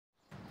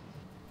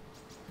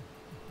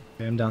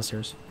Okay, I'm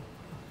downstairs.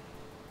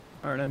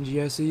 Alright,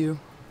 MG, I see you.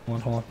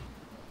 Hold on.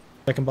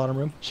 Second bottom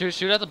room.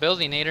 Shoot at the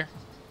building, Nader.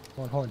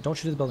 Hold on. Don't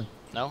shoot at the building.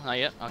 No, not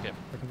yet. Okay.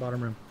 Second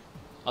bottom room.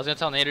 I was gonna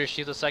tell Nader to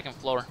shoot the second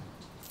floor.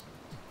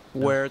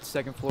 Where? It's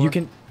second floor? You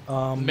can,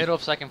 Middle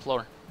of second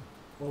floor.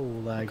 Whoa,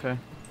 lag. Okay.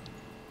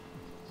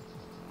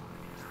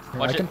 Here,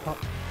 Watch I can it. pop.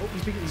 Oh,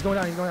 he's going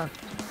down. He's going down.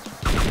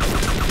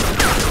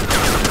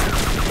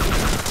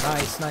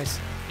 Nice.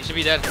 He should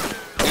be dead.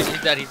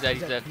 He's dead. He's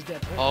dead.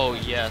 Oh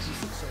yes.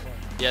 So hard.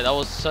 Yeah, that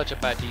was such a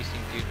bad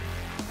desync, dude.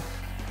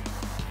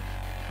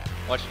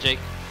 Watch it, Jake.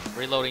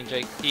 Reloading,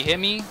 Jake. He hit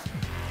me.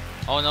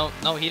 Oh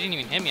no, he didn't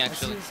even hit me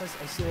actually.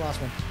 I see the last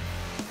one.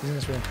 He's in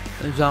this room.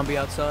 There's a zombie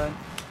outside.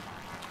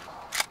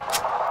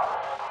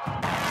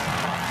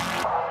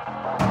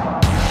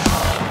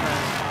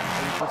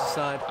 What's the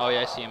side? Oh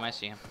yeah, I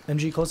see him.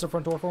 MG, close the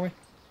front door for me.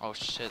 Oh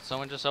shit,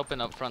 someone just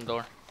opened up front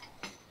door.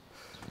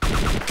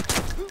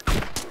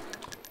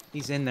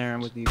 He's in there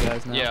with you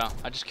guys now. Yeah,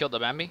 I just killed the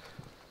Bambi.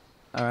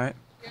 Alright.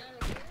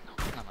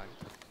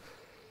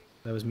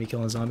 That was me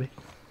killing a zombie. Is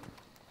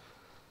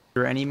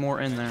there any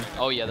more in there?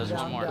 Oh yeah, there's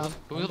one more. down.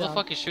 Who the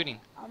fuck is shooting?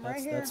 I'm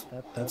right here.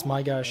 That's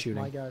my guy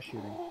shooting.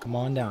 Come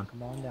on down.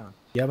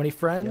 You have any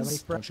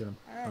friends? Don't shoot him.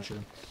 Alright. Don't shoot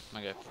him.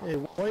 Okay. Hey,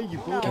 why are you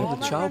No, Get I'm the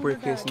not child running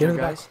briefcase Get in in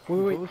the there, back. guys.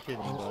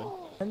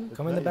 Wait.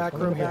 Come in the back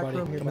room here, buddy.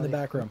 Come in the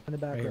back room.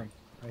 Right here.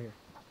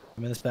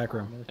 I'm in this back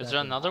room. Is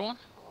there another one?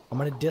 I'm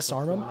gonna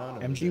disarm him.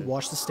 MG,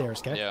 watch the stairs,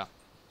 okay? Yeah.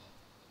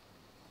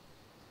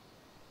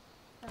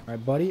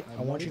 Alright, buddy.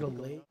 I want you to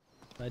lay.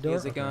 He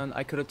has a gun.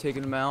 I could have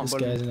taken him out, This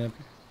but guy's in it.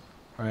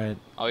 Alright.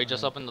 Oh, he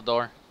just opened the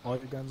door. All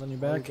your guns on your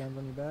back?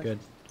 Good.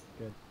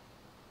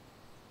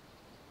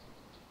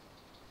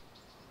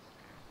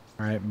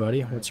 Alright,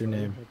 buddy. What's your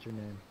name?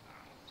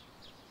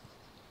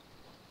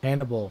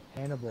 Hannibal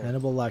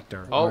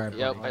Lecter. Oh, Alright,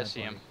 yep, buddy. I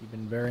see him. You've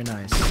been very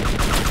nice.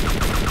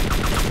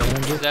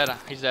 He's dead.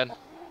 He's dead.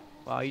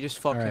 wow, you just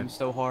fucked him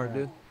so hard,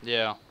 dude.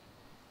 Yeah.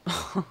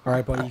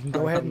 Alright, buddy. You can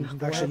go ahead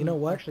and actually, you know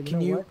what?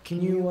 Can you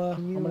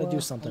I'm gonna do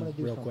something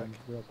real quick.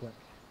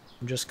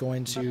 I'm just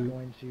going to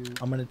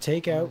I'm gonna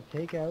take out.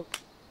 Okay.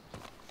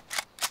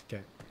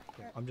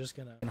 I'm just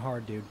gonna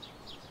hard, dude.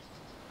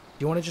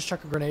 You want to just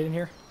chuck a grenade in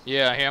here?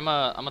 Yeah. Here, I'm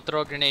gonna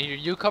throw a grenade here.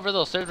 You cover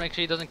those stairs. Make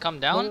sure he doesn't come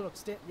down. No,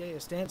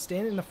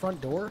 stand in the front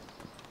door.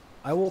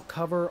 I will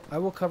cover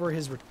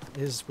his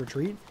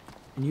retreat,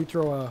 and you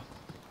throw a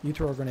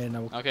grenade. And I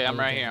will. Okay, I'm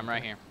right here. I'm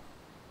right here.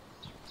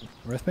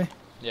 With me?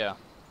 Yeah.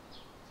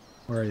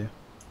 Where are you?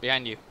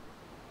 Behind you.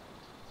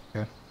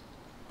 Okay.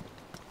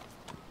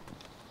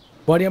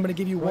 Buddy, I'm gonna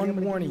give you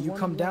one warning. You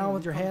come down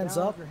with your hands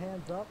up.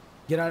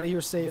 Get out of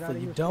here safely.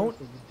 You don't.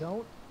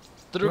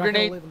 Threw a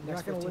grenade. You're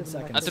not gonna live 15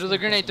 seconds. I threw the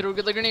grenade. Threw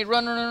the grenade.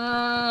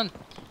 Run.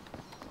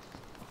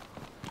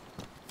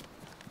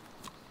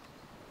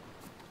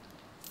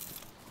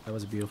 That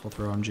was a beautiful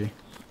throw, MG.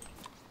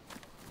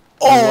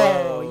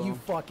 Oh! You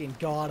fucking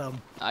got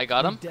him. I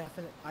got him.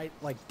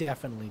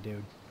 Definitely,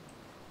 dude.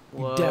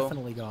 Whoa. You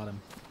definitely got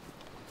him.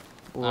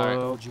 Whoa. Alright.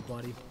 Told you,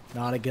 buddy.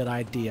 Not a good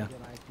idea.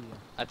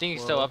 I think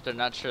he's still up there.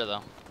 Not sure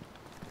though.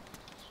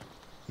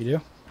 You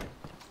do?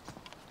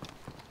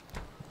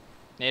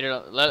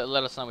 Nader,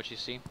 let us know what you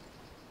see.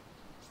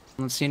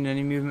 I'm not seeing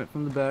any movement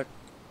from the back.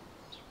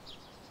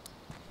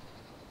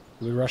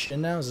 Do we rush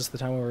in now? Is this the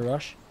time where we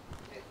rush?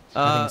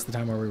 I think it's the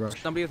time where we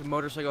rush. Somebody with a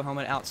motorcycle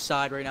helmet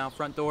outside right now,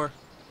 front door.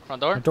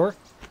 Front door. Front door?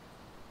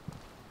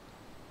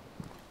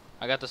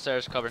 I got the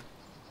stairs covered.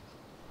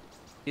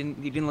 He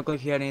didn't look like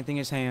he had anything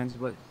in his hands,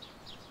 but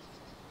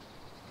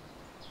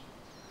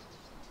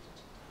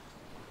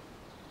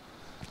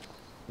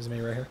This is me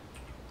right here.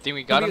 Think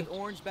we got him? with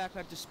orange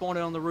backpack just spawned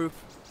on the roof.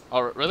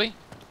 Oh, really?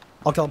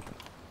 I'll kill him.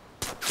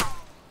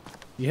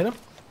 You hit him?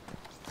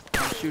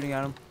 I'm shooting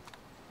at him.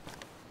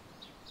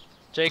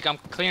 Jake, I'm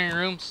clearing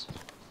rooms.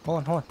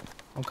 Hold on.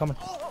 I'm coming.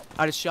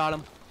 I just shot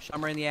him. Shot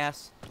him right in the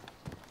ass.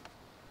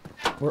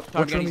 Where, Target,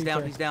 which room he's you down.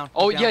 clearing? He's down.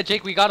 Oh he's yeah, down.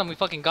 Jake, we got him. We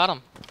fucking got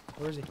him.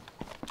 Where is he?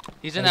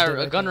 He's in He's that dead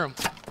right gun there. room.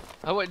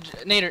 Oh,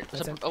 Nader,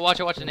 That's him. watch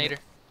it, Nader.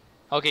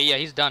 Okay, yeah,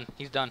 he's done.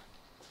 This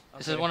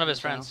is Okay, one of his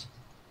he's down. friends.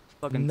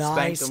 Fucking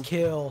Nice spanked him.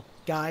 kill.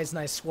 Guys,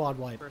 nice squad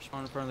wipe. First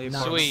one in front of the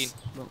Nice. apartment.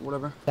 Sweet.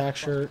 Whatever. Back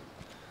shirt.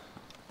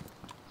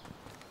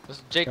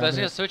 Jake, Got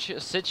let's it.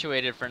 get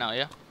situated for now,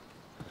 yeah?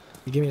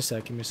 You give me a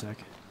sec.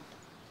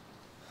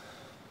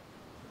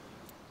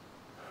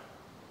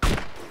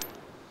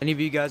 Any of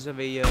you guys have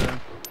a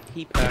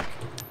heat pack?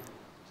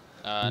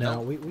 No, No.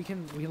 we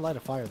can light a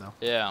fire though.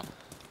 Yeah.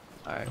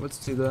 Alright, let's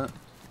do that.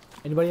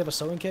 Anybody have a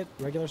sewing kit?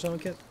 Regular sewing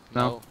kit?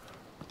 No.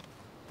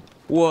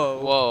 Whoa.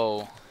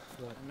 Whoa.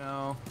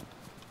 No.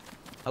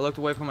 I looked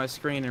away from my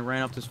screen and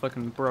ran up this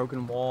fucking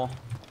broken wall.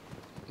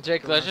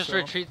 Jake, let's just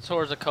myself. retreat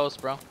towards the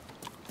coast, bro.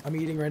 I'm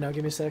eating right now.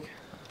 Give me a sec.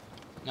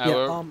 We're-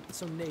 Yeah.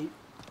 So Nate.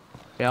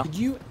 Yeah. Could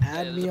you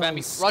add there's me a on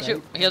Bambi. Watch it.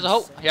 Skype He has a and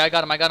hope. Yeah, I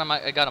got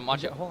him.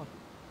 Watch it. Hold on.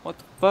 What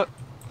the fuck?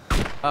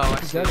 Oh, I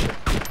He's see. got you.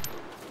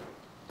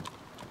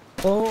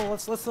 Oh,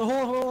 let's hold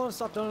on.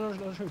 Stop.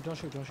 Don't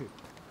shoot.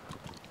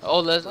 Oh,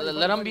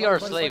 let him be our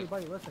slave.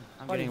 Buddy, listen.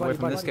 I'm getting away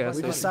from this gas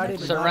We station. decided not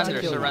to Surrender,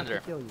 kill you.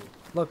 surrender.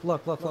 Look. We're Get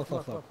away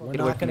not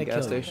from gonna the gas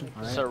kill station. you.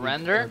 All right?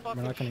 Surrender? We're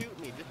not gonna. Shoot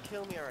me. Just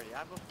kill me already. I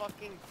have a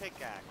fucking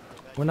pickaxe.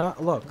 We're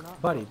not. Look,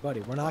 buddy.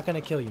 We're not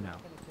gonna kill you now.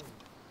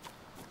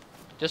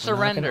 Just We're not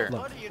gonna- surrender.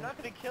 look. Buddy, you're not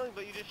gonna kill me,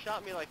 but you just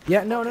shot me like.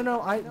 Yeah, no.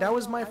 That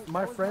was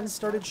my friends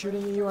started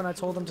shooting at you, and I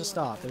told them to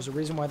stop. There's a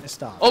reason why they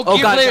stopped. Oh, Oh,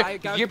 gear guy player.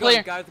 with the Gear gun,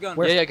 player. guy with the gun.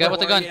 Where- Yeah, guy with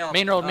the gun. Yeah,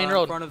 Main road, main In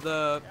road. front of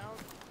the,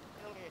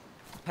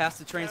 past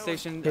the train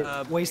station.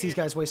 Here, waste these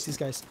guys.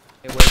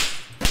 Hey, wait.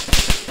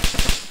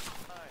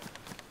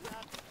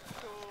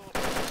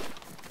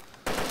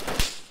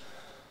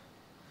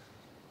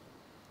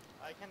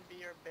 I can be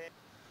your bait.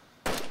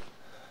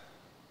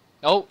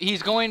 Oh,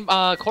 he's going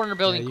corner Yeah,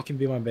 building. you can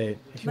be my bait.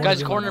 If you Guys, wanna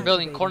be my corner bait.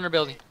 building, corner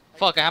building.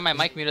 Fuck, I had my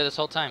mic muted this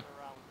whole time.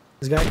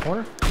 This guy in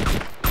corner?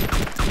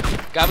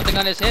 Guy with the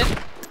gun is hit.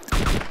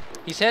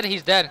 He's hit,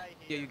 he's dead.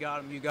 Yeah, you got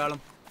him. You got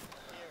him.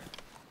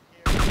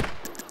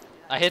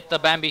 I hit the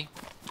Bambi.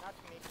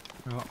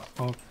 Oh,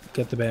 I'll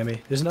get the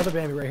Bambi. There's another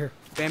Bambi right here.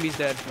 Bambi's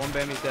dead. One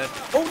Bambi's dead.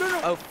 Oh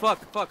no! Oh fuck!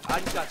 I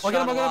just got I'll shot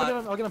get him! a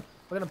lot. I'll get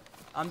him!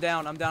 I'm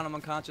down. I'm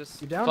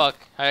unconscious. You down? Fuck.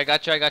 I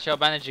got you, I'll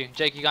bandage you.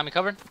 Jake, you got me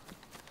covered?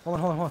 Hold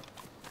on.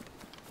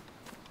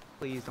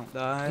 Please don't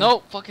die. No,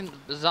 fucking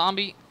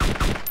zombie.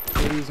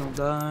 Please don't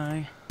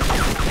die.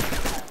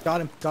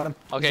 Got him. He's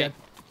Okay, dead.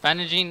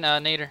 bandaging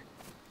Nader.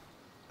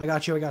 I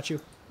got you.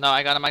 No,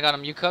 I got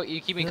him. You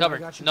keep me No, I covered.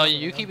 got you No, covered,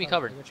 you I got keep me I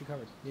covered. got you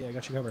covered. Yeah, I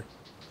got you covered.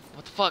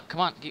 What the fuck?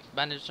 Come on,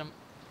 bandage him.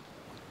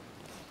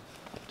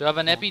 Do I have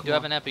an epi? come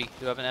on.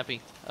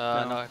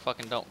 No, I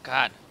fucking don't.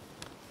 God.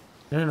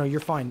 No, you're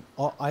fine.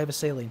 I have a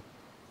saline.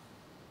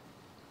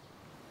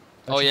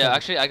 Got Oh you yeah, covered.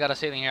 actually, I got a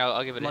saline here.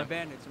 I'll give it My in.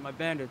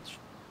 bandage.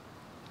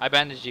 I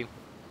bandaged you.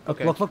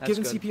 Okay. Look, that's give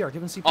him good. CPR.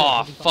 Give him CPR. Oh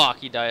He'll be fine. fuck,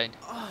 he died.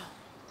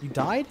 You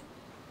died?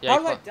 Yeah, How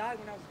he did I fuck- die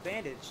when I was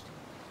bandaged?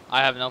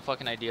 I have no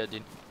fucking idea,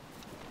 dude.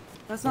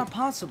 That's not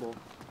possible.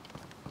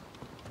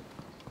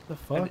 The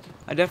fuck?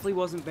 I definitely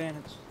wasn't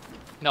bandaged.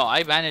 No,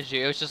 I bandaged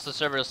you. It was just the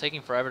server was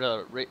taking forever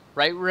to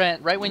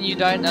right when you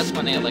died. That's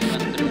when they like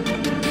went through.